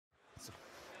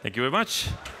Thank you very much.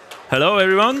 Hello,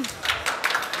 everyone.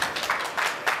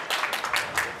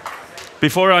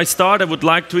 Before I start, I would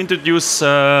like to introduce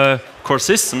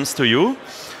Coresystems to you.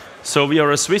 So we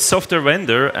are a Swiss software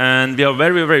vendor, and we are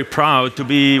very, very proud to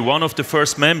be one of the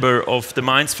first members of the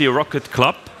MindSphere Rocket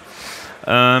Club,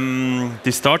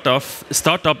 the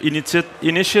startup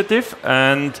initiative.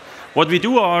 And what we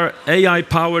do are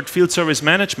AI-powered field service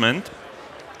management.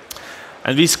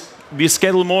 And we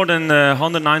schedule more than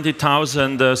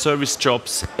 190,000 service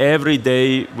jobs every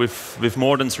day with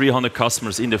more than 300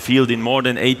 customers in the field in more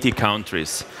than 80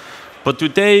 countries. But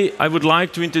today, I would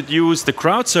like to introduce the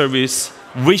crowd service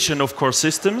vision of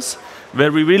Coresystems,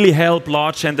 where we really help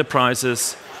large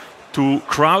enterprises to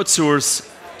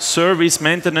crowdsource service,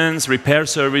 maintenance, repair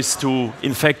service to,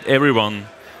 in fact, everyone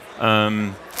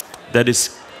that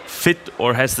is fit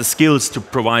or has the skills to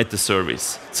provide the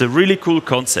service. It's a really cool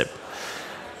concept.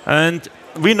 And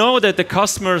we know that the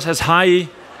customers has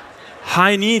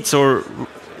high needs or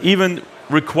even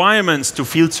requirements to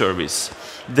field service.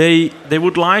 They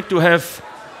would like to have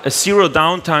a zero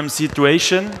downtime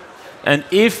situation, and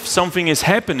if something is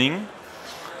happening,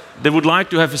 they would like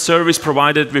to have a service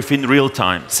provided within real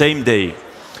time, same day.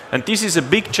 And this is a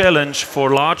big challenge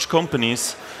for large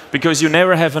companies because you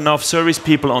never have enough service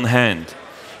people on hand.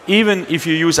 Even if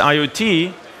you use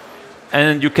IoT,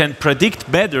 and you can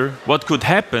predict better what could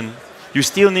happen, you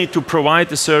still need to provide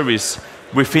the service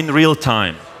within real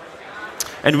time.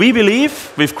 And we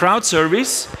believe with crowd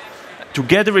service,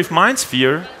 together with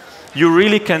MindSphere, you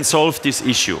really can solve this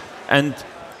issue and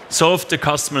solve the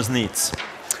customer's needs.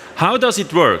 How does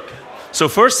it work? So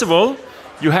first of all,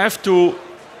 you have to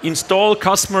install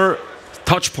customer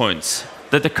touchpoints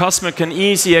that the customer can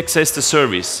easily access the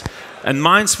service. And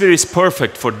MindSphere is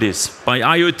perfect for this. By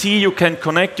IoT, you can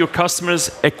connect your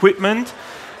customer's equipment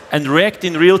and react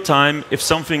in real time if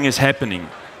something is happening.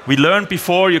 We learned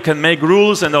before you can make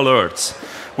rules and alerts.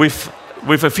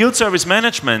 With a field service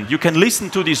management, you can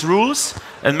listen to these rules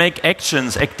and make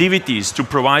actions, activities to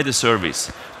provide a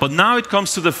service. But now it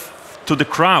comes to the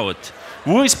crowd.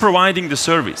 Who is providing the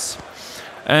service?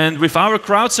 And with our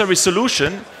crowd service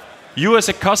solution, you as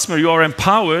a customer, you are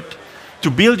empowered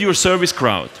to build your service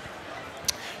crowd.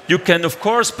 You can, of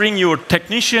course, bring your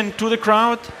technician to the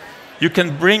crowd. You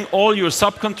can bring all your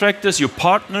subcontractors, your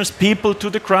partners, people to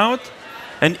the crowd.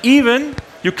 And even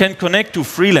you can connect to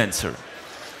freelancer.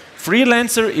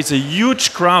 Freelancer is a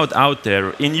huge crowd out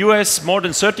there. In US, more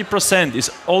than 30%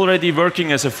 is already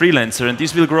working as a freelancer, and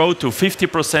this will grow to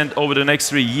 50% over the next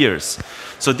 3 years.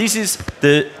 So this is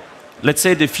the, let's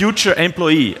say, the future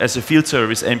employee as a field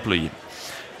service employee.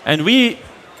 And we,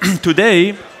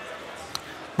 today,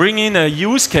 bring in a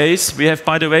use case. We have,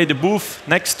 by the way, the booth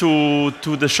next to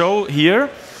the show here,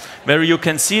 where you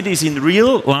can see this in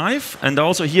real life. And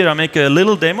also here I make a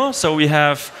little demo. So we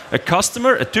have a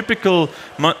customer, a typical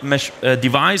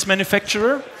device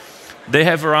manufacturer. They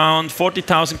have around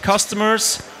 40,000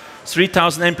 customers,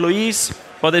 3,000 employees.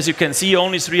 But as you can see,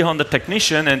 only 300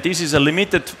 technicians. And this is a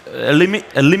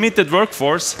limited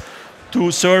workforce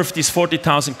to serve these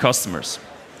 40,000 customers.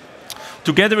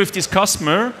 Together with this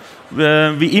customer,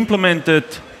 we implemented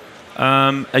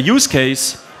a use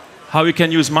case how we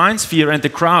can use MindSphere and the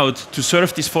crowd to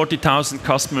serve these 40,000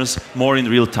 customers more in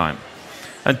real time.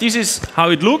 And this is how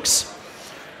it looks.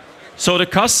 So the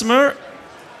customer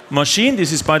machine,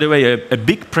 this is, by the way, a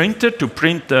big printer to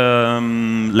print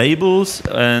labels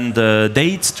and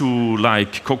dates to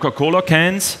like Coca-Cola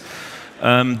cans,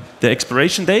 the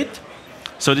expiration date.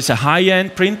 So this is a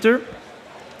high-end printer.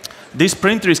 This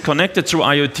printer is connected through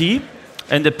IoT.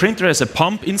 And the printer has a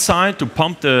pump inside to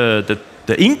pump the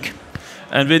ink.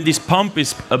 And when this pump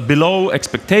is below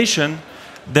expectation,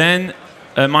 then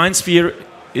MindSphere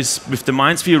is, with the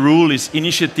MindSphere rule, is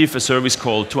initiative a service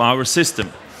call to our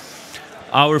system.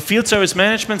 Our field service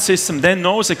management system then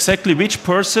knows exactly which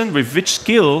person with which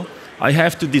skill I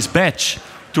have to dispatch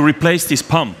to replace this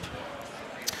pump.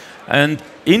 And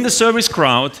in the service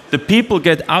crowd, the people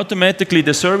get automatically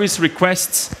the service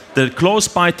requests, the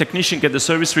close-by technician get the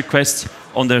service requests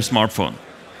on their smartphone.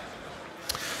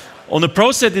 On the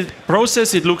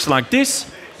process, it looks like this.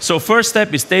 So first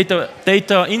step is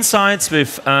data insights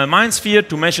with MindSphere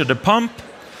to measure the pump.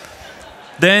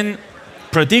 Then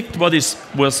predict what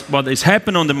is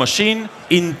happening on the machine.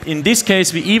 In this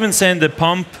case, we even send the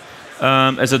pump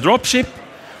as a dropship.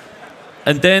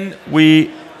 And then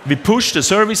we push the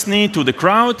service need to the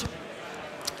crowd,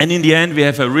 and in the end, we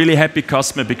have a really happy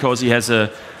customer because he has a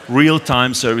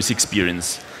real-time service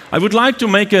experience. I would like to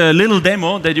make a little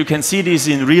demo that you can see this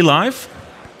in real life.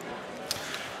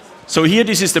 So here,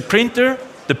 this is the printer.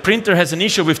 The printer has an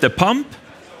issue with the pump,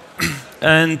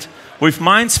 and with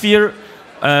MindSphere,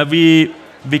 we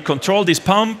control this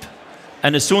pump,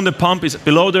 and as soon as the pump is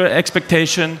below the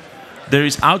expectation, there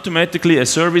is automatically a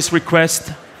service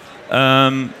request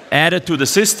added to the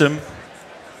system.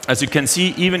 As you can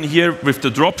see, even here with the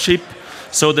dropship,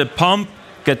 so the pump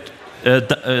get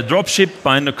dropshipped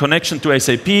by a connection to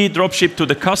SAP, dropship to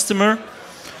the customer,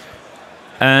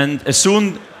 and as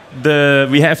soon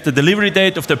we have the delivery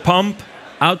date of the pump,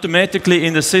 automatically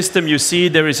in the system you see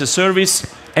there is a service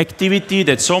activity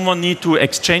that someone need to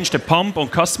exchange the pump on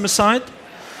customer side,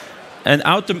 and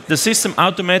the system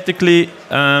automatically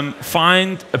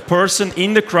find a person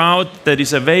in the crowd that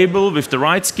is available with the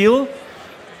right skill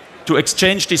to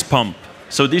exchange this pump.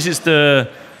 So this is the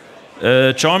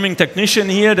charming technician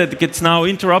here that gets now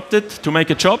interrupted to make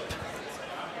a job,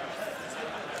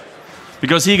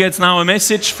 because he gets now a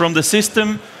message from the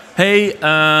system, hey,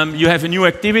 you have a new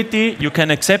activity, you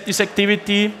can accept this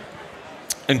activity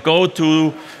and go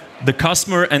to the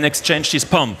customer and exchange this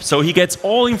pump. So he gets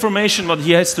all information what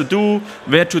he has to do,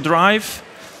 where to drive.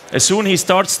 As soon as he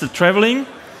starts the traveling,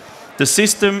 the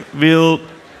system will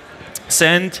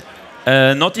send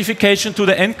a notification to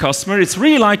the end customer. It's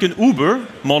really like an Uber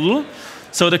model.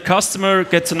 So the customer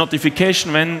gets a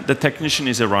notification when the technician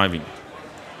is arriving.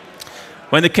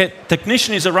 When the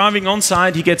technician is arriving on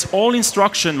site, he gets all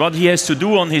instruction what he has to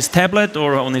do on his tablet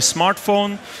or on his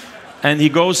smartphone, and he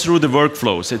goes through the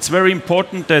workflows. It's very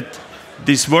important that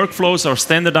these workflows are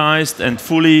standardized and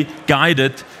fully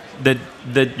guided,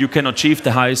 that you can achieve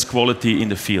the highest quality in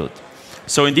the field.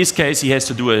 So in this case, he has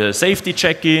to do a safety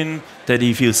check-in, that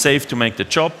he feels safe to make the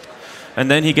job, and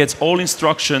then he gets all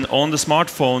instruction on the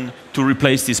smartphone to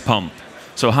replace this pump.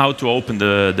 So how to open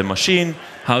the machine,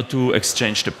 how to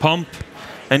exchange the pump,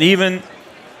 and even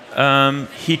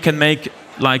he can make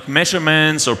like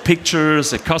measurements or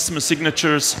pictures, customer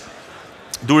signatures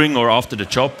during or after the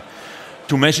job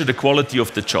to measure the quality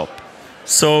of the job.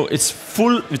 So it's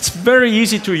very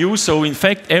easy to use. So in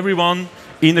fact, everyone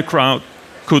in the crowd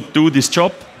could do this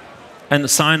job and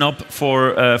sign up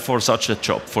for such a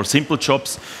job. For simple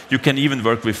jobs, you can even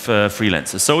work with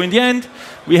freelancers. So in the end,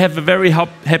 we have a very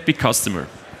happy customer.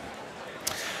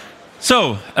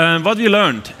 So what we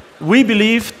learned, we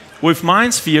believe with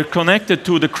MindSphere connected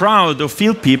to the crowd of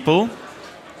field people,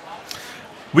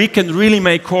 we can really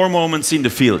make core moments in the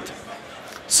field.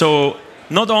 So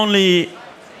not only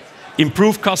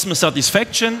improve customer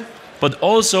satisfaction, but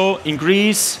also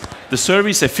increase the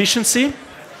service efficiency,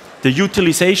 the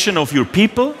utilization of your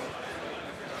people.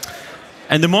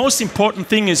 And the most important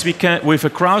thing is we can, with a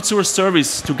crowdsourced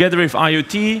service together with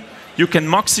IoT, you can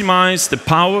maximize the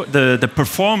power, the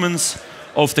performance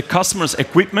of the customer's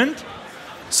equipment.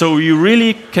 So you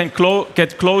really can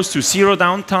get close to zero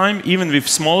downtime, even with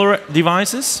smaller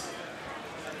devices.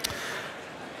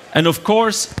 And of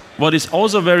course, what is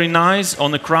also very nice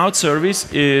on a crowd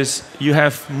service is you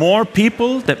have more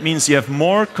people. That means you have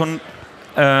more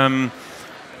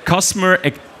customer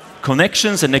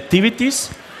connections and activities.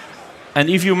 And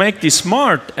if you make this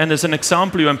smart, and as an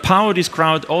example, you empower this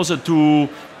crowd also to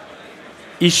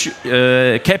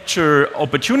capture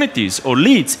opportunities or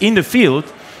leads in the field,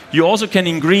 you also can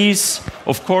increase,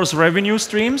 of course, revenue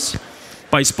streams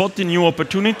by spotting new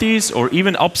opportunities or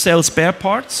even upsell spare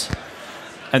parts.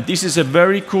 And this is a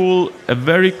very cool,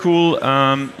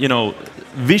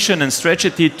 vision and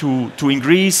strategy to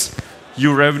increase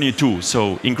your revenue too.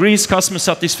 So increase customer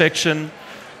satisfaction,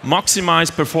 maximize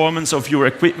performance of your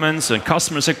equipments and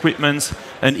customers' equipments,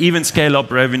 and even scale up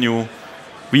revenue.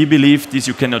 We believe this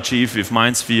you can achieve with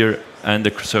MindSphere and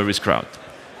the service crowd.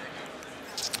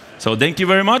 So thank you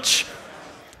very much.